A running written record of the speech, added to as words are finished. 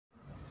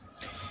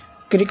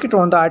Cricket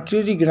on the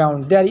artillery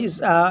ground. There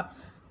is a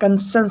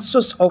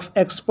consensus of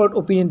expert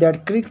opinion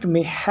that cricket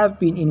may have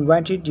been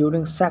invented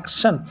during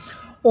Saxon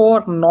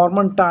or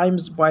Norman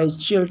times by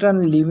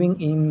children living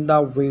in the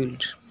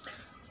Weald.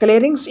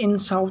 Clearings in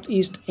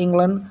southeast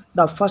England,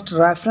 the first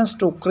reference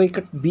to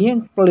cricket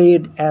being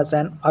played as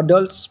an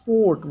adult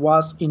sport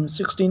was in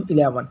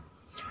 1611,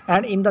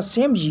 and in the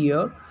same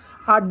year,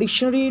 a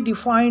dictionary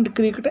defined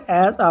cricket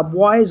as a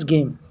boys'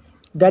 game.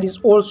 There is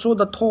also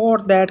the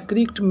thought that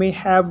cricket may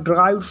have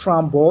derived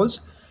from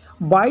balls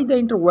by the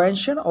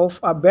intervention of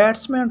a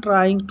batsman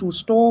trying to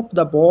stop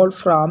the ball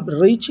from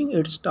reaching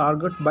its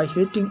target by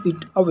hitting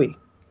it away.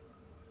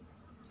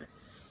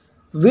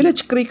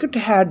 Village cricket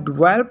had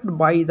developed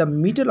by the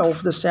middle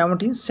of the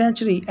 17th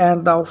century,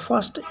 and the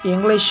first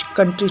English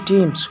county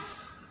teams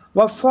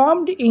were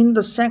formed in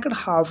the second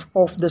half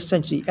of the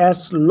century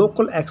as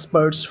local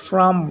experts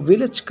from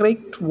village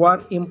cricket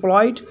were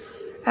employed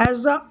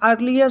as the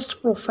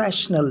earliest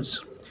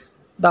professionals.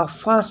 The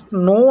first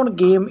known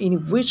game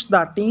in which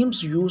the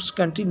teams used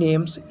country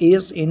names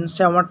is in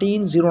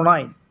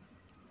 1709.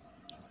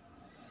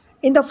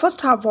 In the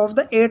first half of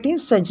the 18th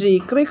century,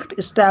 cricket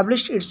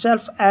established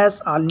itself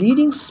as a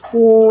leading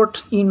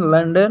sport in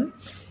London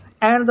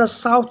and the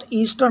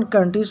southeastern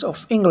counties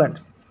of England.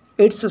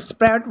 Its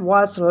spread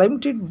was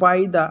limited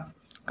by the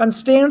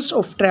constraints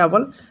of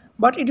travel,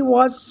 but it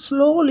was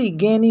slowly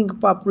gaining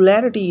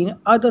popularity in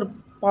other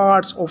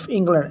parts of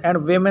England,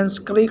 and women's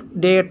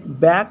cricket date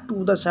back to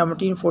the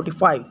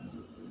 1745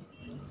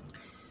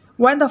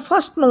 when the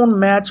first known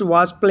match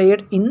was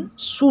played in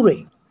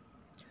Surrey.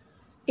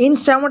 In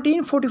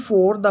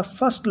 1744, the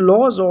first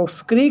laws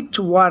of cricket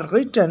were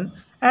written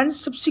and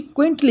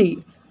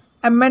subsequently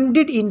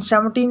amended in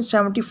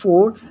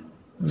 1774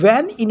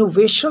 when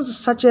innovations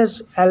such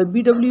as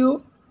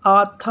LBW,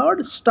 a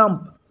third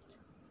stump,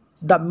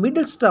 the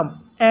middle stump,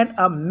 and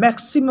a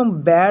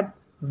maximum bat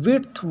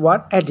width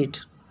were added.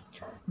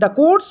 The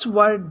courts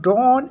were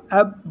drawn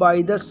up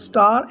by the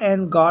Star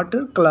and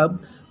Garter Club,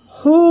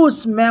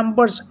 whose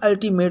members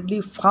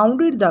ultimately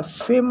founded the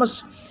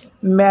famous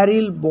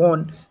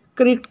Marylebone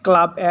Cricket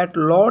Club at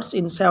Lord's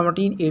in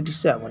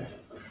 1787.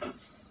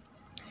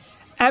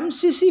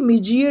 MCC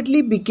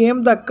immediately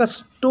became the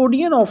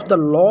custodian of the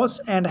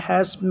laws and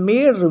has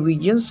made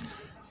revisions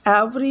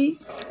every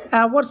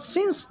ever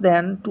since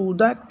then to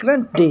the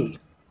current day.